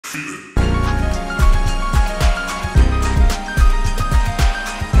Well,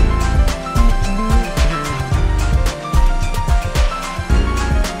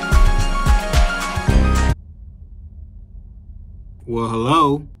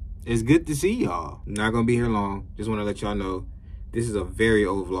 hello. It's good to see y'all. Not gonna be here long. Just want to let y'all know this is a very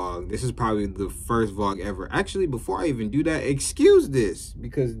old vlog. This is probably the first vlog ever. Actually, before I even do that, excuse this,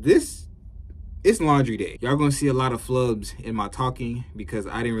 because it's laundry day. Y'all gonna see a lot of flubs in my talking because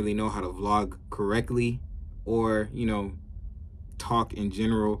I didn't really know how to vlog correctly or, you know, talk in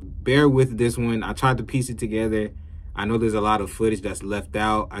general. Bear with this one. I tried to piece it together. I know there's a lot of footage that's left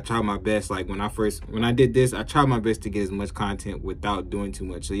out. I tried my best. Like when I did this, I tried my best to get as much content without doing too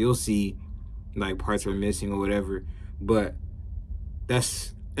much. So you'll see like parts are missing or whatever. But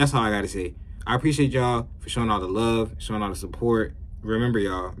that's all I gotta say. I appreciate y'all for showing all the love, showing all the support. Remember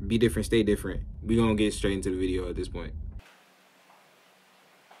y'all, be different, stay different. We gonna get straight into the video at this point.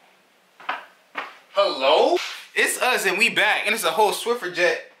 Hello? It's us and we back, and it's a whole Swiffer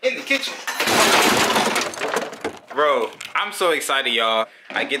jet in the kitchen. Bro, I'm so excited, y'all.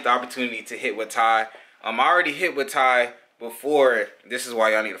 I get the opportunity to hit with Tye. I already hit with Tye before. This is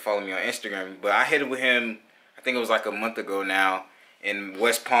why y'all need to follow me on Instagram. But I hit it with him, I think it was like a month ago now, in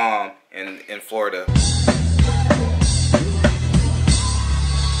West Palm in Florida.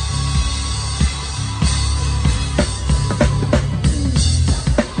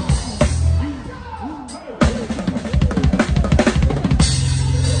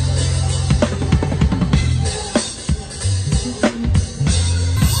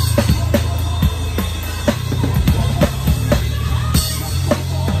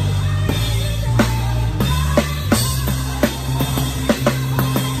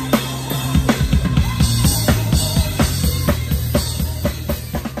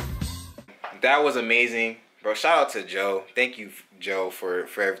 That was amazing, bro. Shout out to Joe. Thank you, Joe, for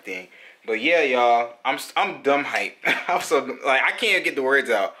everything. But yeah, y'all, I'm dumb hype. I'm so like I can't get the words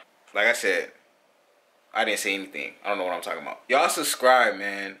out. Like I said, I didn't say anything. I don't know what I'm talking about. Y'all subscribe,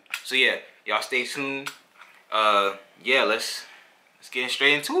 man. So yeah, y'all stay tuned. Yeah, let's get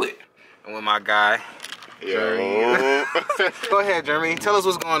straight into it. And with my guy. Yo. Go ahead, Jeremy. Tell us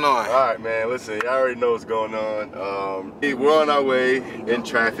what's going on. All right, man. Listen, y'all already know what's going on. We're on our way in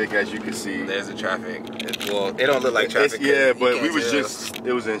traffic, as you can see. There's the traffic. Well, it don't look like traffic. Yeah, but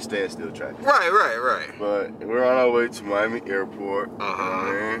it was in standstill traffic. Right. But we're on our way to Miami Airport.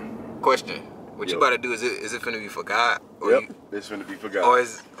 Question: what you about to do? Is it finna be for God? Or yep, it's finna be for God. Or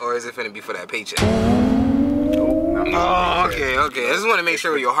is it finna be for that paycheck? Nope, oh, okay. I just want to make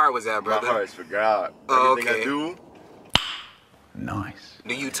sure where your heart was at, brother. My heart's for God. Oh, everything okay. I do. Nice.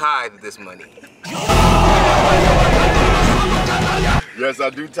 Do you tithe this money? Yes, I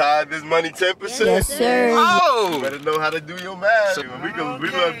do tithe this money 10%. Yes, sir. Oh! You better know how to do your math. We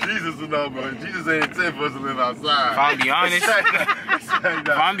love Jesus and all, but Jesus ain't intended for us to live outside. If I'm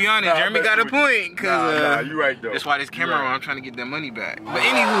be honest, Jeremy got a point. Cause you right though. That's why this camera on. I'm trying to get that money back. But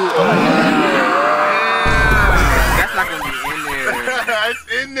anywho, that's not gonna be in there. It's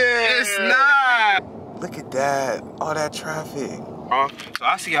in there. It's not. Look at that. All that traffic. So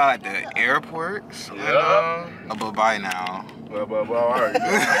I see y'all at the airport. So bye now. Well, all right. I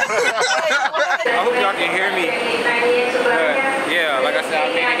hope y'all can hear me. Yeah, like I said, I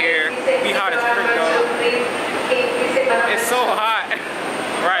made it here. We hot as frick though. It's so hot.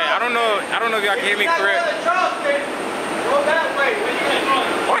 Right, I don't know if y'all can hear me correct.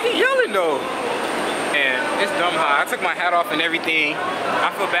 Why he yelling though? And it's dumb hot. I took my hat off and everything.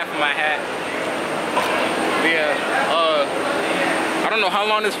 I feel bad for my hat. But yeah, I don't know how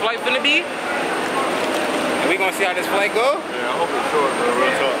long this flight finna be. We gonna see how this flight go? Yeah, I hope it's short, bro.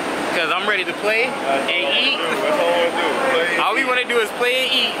 Real talk. Cause I'm ready to play and eat. That's all I wanna do. All we wanna do is play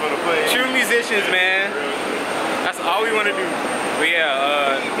and eat. True musicians, man. That's all we wanna do. But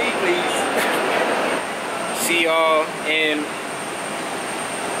yeah, me please. See y'all in.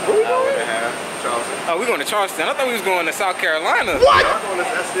 Where we going? Charleston. Oh, we going to Charleston. I thought we was going to South Carolina. What? I'm going to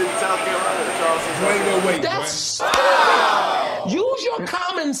South Carolina, Charleston. Wait. That's use your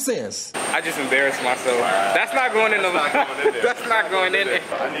common sense. I just embarrassed myself. That's not going in the. That's not going in there.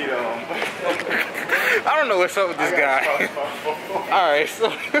 I need I don't know what's up with this guy. All right, so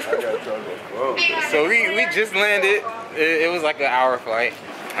so we just landed. It was like an hour flight.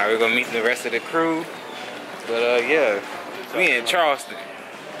 All right, we're gonna meet the rest of the crew. But yeah, we in Charleston,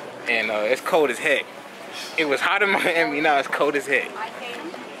 and it's cold as heck. It was hot in Miami, now it's cold as heck.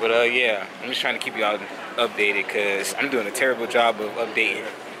 But yeah, I'm just trying to keep y'all updated because I'm doing a terrible job of updating.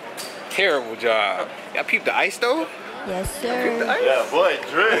 Terrible job. Y'all peep the ice though? Yes, sir. Yeah, boy,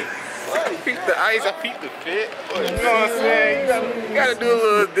 drip. I peeped the ice, I peeped the fit. You know what I'm saying? You gotta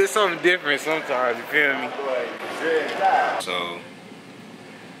do something different sometimes, you feel me? So,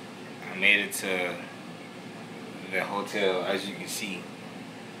 I made it to the hotel, as you can see.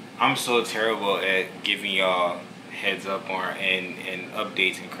 I'm so terrible at giving y'all heads up on and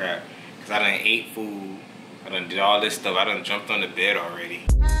updates and crap. Cause I done ate food, I done did all this stuff, I done jumped on the bed already.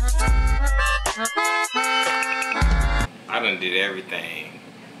 I done did everything.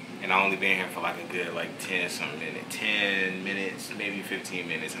 And I only been here for like a good 10 minutes, maybe 15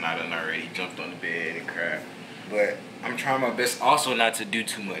 minutes, and I done already jumped on the bed and crap. But I'm trying my best also not to do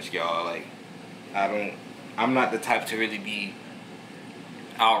too much, y'all. Like, I'm not the type to really be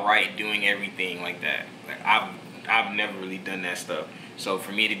outright doing everything like that. Like, I've never really done that stuff. So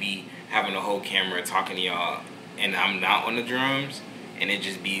for me to be having a whole camera talking to y'all and I'm not on the drums and it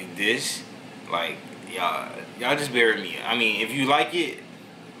just be this, like, y'all just bear with me. I mean, if you like it,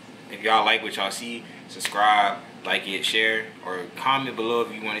 if y'all like what y'all see, subscribe, like it, share, or comment below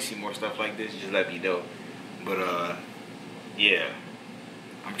if you want to see more stuff like this. Just let me know. But yeah,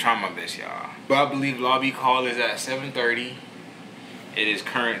 I'm trying my best, y'all. But I believe lobby call is at 7:30. It is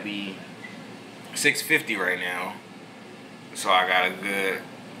currently 6:50 right now, so I got a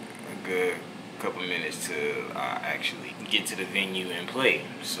good couple minutes to actually get to the venue and play.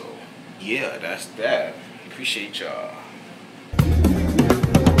 So yeah, that's that. Appreciate y'all.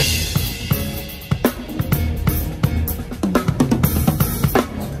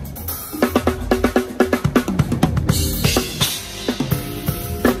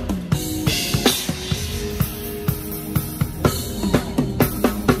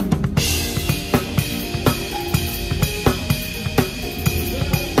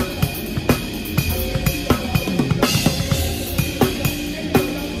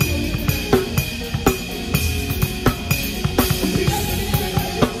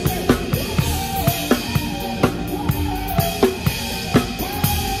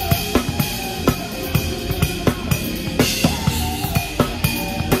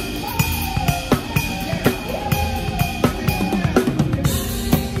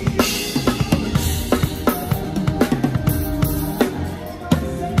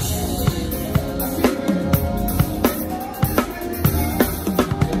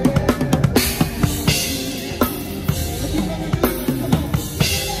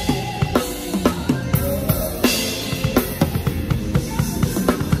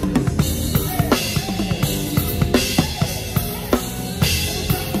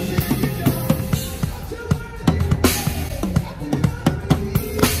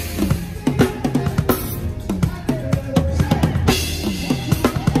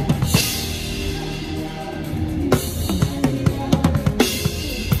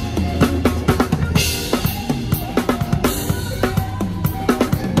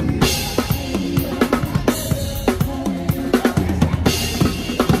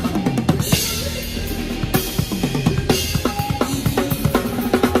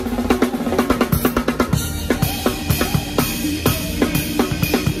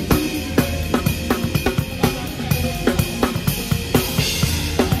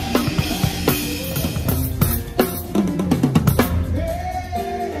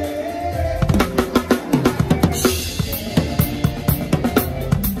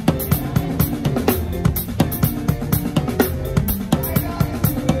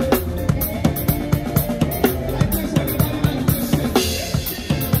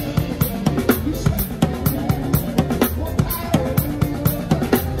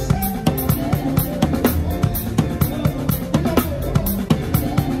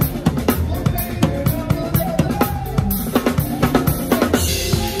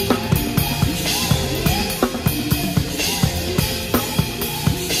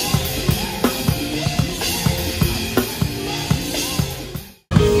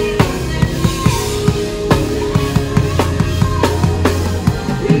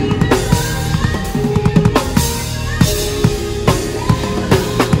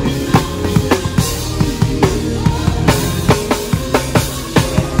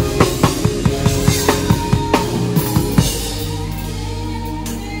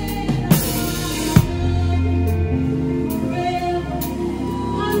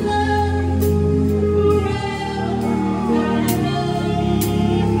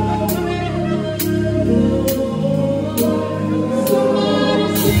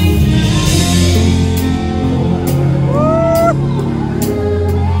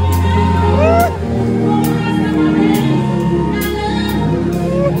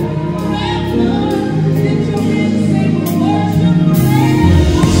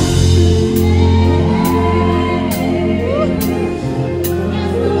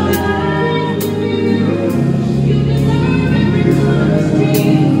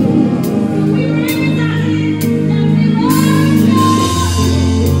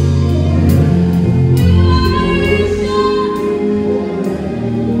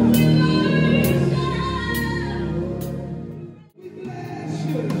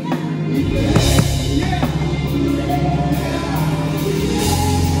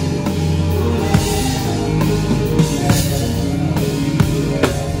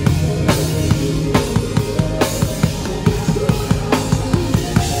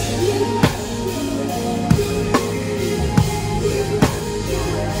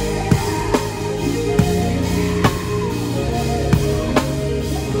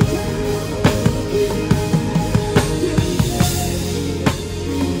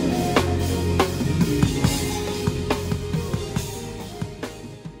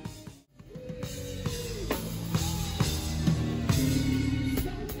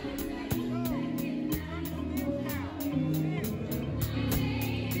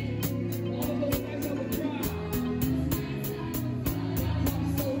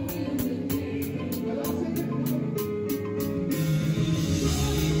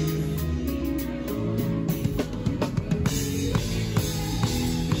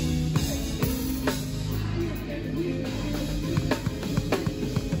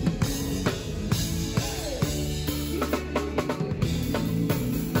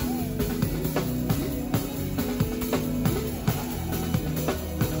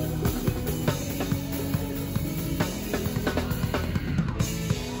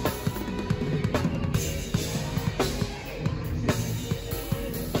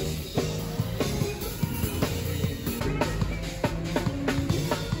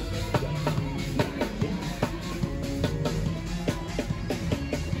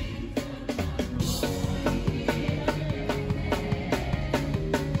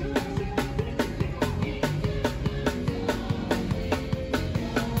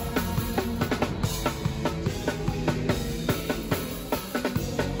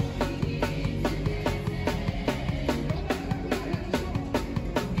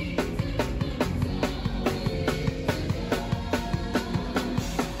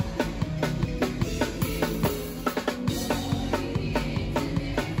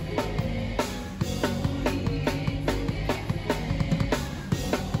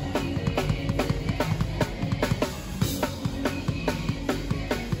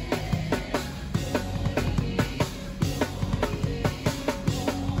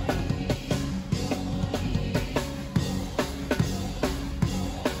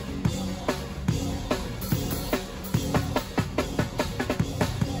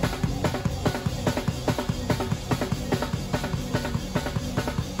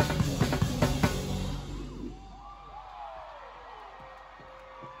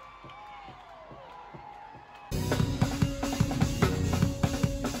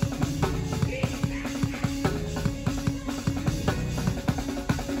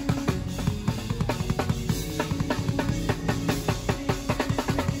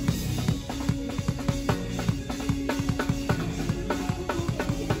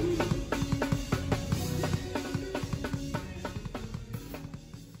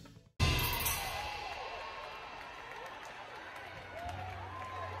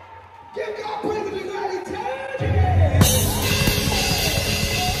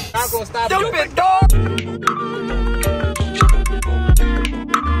 Stupid dog.